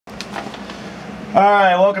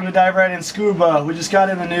Alright, welcome to Right In Scuba. We just got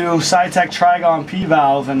in the new SciTech Trigon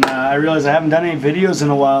P-Valve, and I realized I haven't done any videos in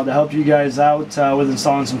a while to help you guys out with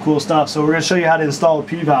installing some cool stuff. So we're going to show you how to install a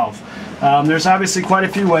P-Valve. There's obviously quite a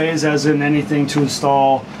few ways, as in anything, to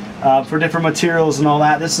install for different materials and all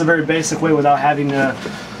that. This is a very basic way without having to,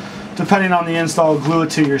 depending on the install, glue it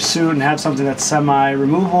to your suit and have something that's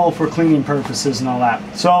semi-removable for cleaning purposes and all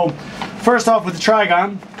that. So first off, with the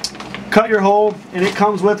Trigon, cut your hole, and it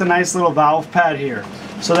comes with a nice little valve pad here.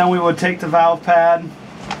 So then we would take the valve pad,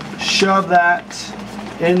 shove that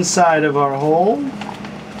inside of our hole,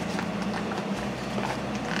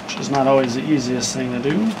 which is not always the easiest thing to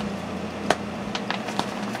do.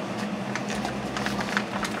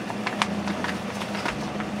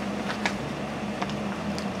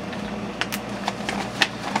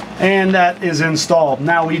 And that is installed.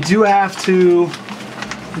 Now we do have to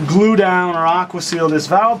glue down or aqua seal this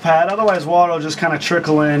valve pad, otherwise water will just kind of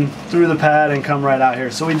trickle in through the pad and come right out here.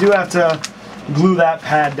 So we do have to glue that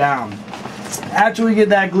pad down. After we get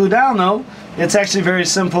that glue down though, it's actually very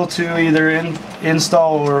simple to either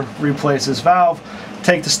install or replace this valve.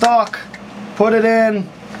 Take the stock, put it in,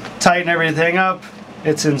 tighten everything up,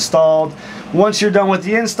 it's installed. Once you're done with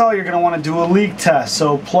the install, you're going to want to do a leak test.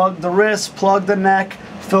 So plug the wrist, plug the neck,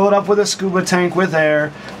 fill it up with a scuba tank with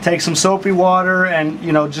air, take some soapy water and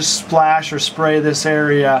just splash or spray this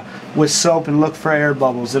area with soap and look for air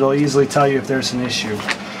bubbles. It'll easily tell you if there's an issue.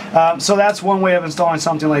 So that's one way of installing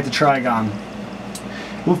something like the Trigon.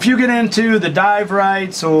 Well, if you get into the Dive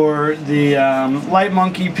Rights or the Light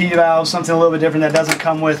Monkey P-Valve, something a little bit different that doesn't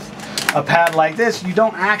come with a pad like this, you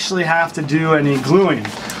don't actually have to do any gluing.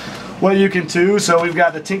 What you can do, so we've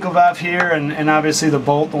got the tinkle valve here and obviously the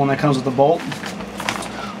bolt, the one that comes with the bolt.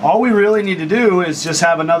 All we really need to do is just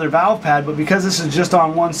have another valve pad, but because this is just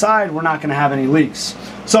on one side, we're not going to have any leaks.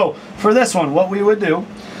 So for this one, what we would do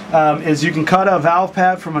is you can cut a valve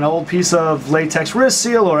pad from an old piece of latex wrist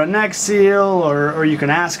seal or a neck seal, or you can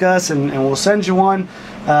ask us and we'll send you one.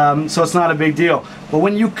 So it's not a big deal. But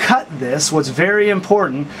when you cut this, what's very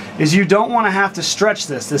important is you don't want to have to stretch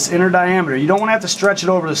this inner diameter. You don't want to have to stretch it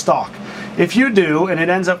over the stock. If you do, and it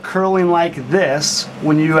ends up curling like this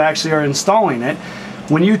when you actually are installing it,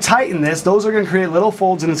 when you tighten this, those are going to create little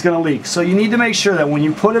folds and it's going to leak. So you need to make sure that when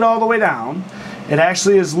you put it all the way down, it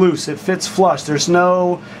actually is loose. It fits flush. There's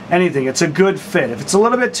no anything. It's a good fit. If it's a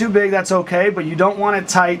little bit too big, that's okay, but you don't want it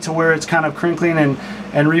tight to where it's kind of crinkling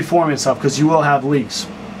and reforming itself, because you will have leaks.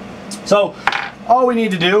 So all we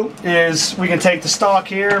need to do is we can take the stock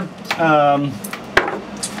here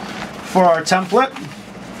for our template.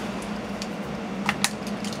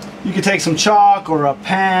 You can take some chalk or a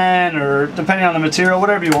pen, or depending on the material,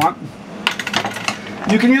 whatever you want.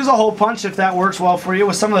 You can use a hole punch if that works well for you.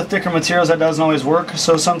 With some of the thicker materials that doesn't always work,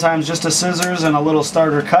 so sometimes just a scissors and a little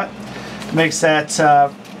starter cut makes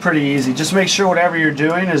that pretty easy. Just make sure whatever you're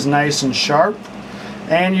doing is nice and sharp,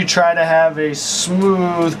 and you try to have a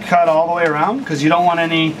smooth cut all the way around, because you don't want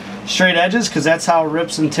any straight edges, because that's how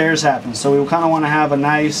rips and tears happen. So we kind of want to have a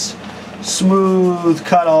nice smooth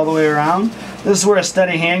cut all the way around. This is where a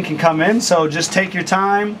steady hand can come in, so just take your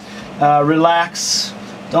time, relax,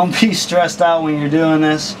 don't be stressed out when you're doing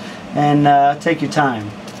this, and take your time.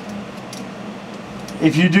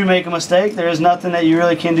 If you do make a mistake, there is nothing that you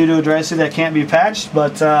really can do to a dry suit that can't be patched,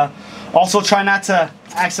 but also try not to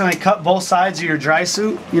accidentally cut both sides of your dry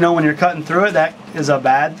suit. When you're cutting through it, that is a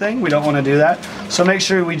bad thing. We don't want to do that. So make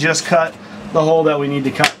sure we just cut the hole that we need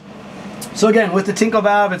to cut. So again, with the tinkle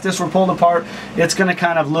valve, if this were pulled apart, it's going to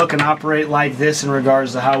kind of look and operate like this in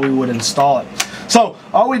regards to how we would install it. So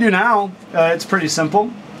all we do now, it's pretty simple.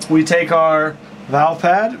 We take our valve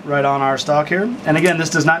pad right on our stock here, and again, this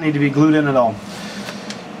does not need to be glued in at all.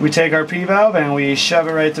 We take our P-valve and we shove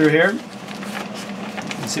it right through here.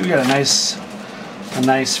 See, we got a nice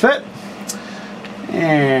fit,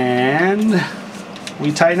 and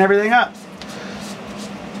we tighten everything up.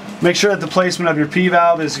 Make sure that the placement of your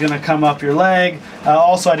P-valve is going to come up your leg.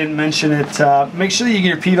 Also, I didn't mention it, make sure that you get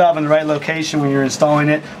your P-valve in the right location when you're installing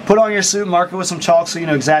it. Put on your suit, mark it with some chalk so you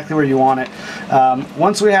know exactly where you want it.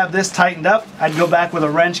 Once we have this tightened up, I'd go back with a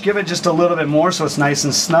wrench, give it just a little bit more so it's nice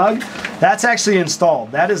and snug. That's actually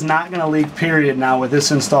installed. That is not going to leak, period, now with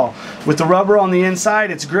this install. With the rubber on the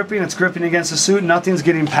inside, it's gripping against the suit. Nothing's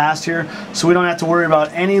getting past here, so we don't have to worry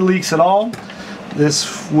about any leaks at all.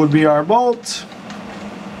 This would be our bolt.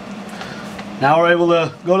 Now we're able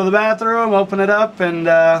to go to the bathroom, open it up, and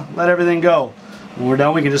let everything go. When we're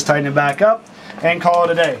done, we can just tighten it back up and call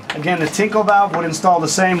it a day. Again, the tinkle valve would install the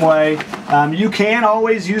same way. You can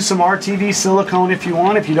always use some RTV silicone if you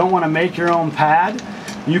want. If you don't want to make your own pad,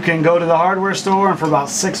 you can go to the hardware store and for about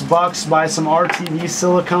 $6 buy some RTV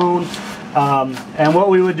silicone. And what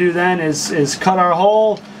we would do then is cut our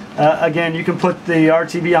hole. Again, you can put the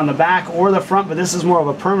RTV on the back or the front, but this is more of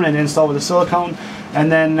a permanent install with a silicone.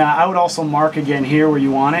 And then I would also mark again here where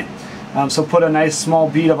you want it. So put a nice small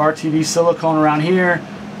bead of RTV silicone around here,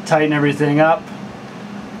 tighten everything up,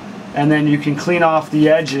 and then you can clean off the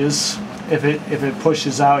edges if it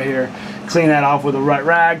pushes out here. Clean that off with a wet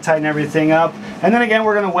rag, tighten everything up, and then again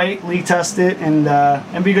we're going to wait, leak test it,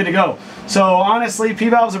 and be good to go. So honestly,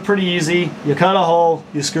 P-valves are pretty easy. You cut a hole,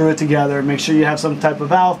 you screw it together, make sure you have some type of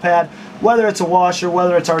valve pad, whether it's a washer,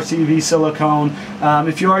 whether it's RTV silicone.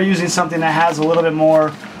 If you are using something that has a little bit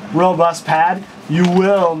more robust pad, you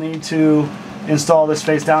will need to install this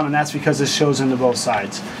face down, and that's because this shows into both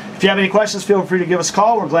sides. If you have any questions, feel free to give us a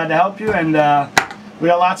call. We're glad to help you, and we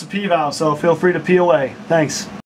got lots of P-valves, so feel free to pee away. Thanks.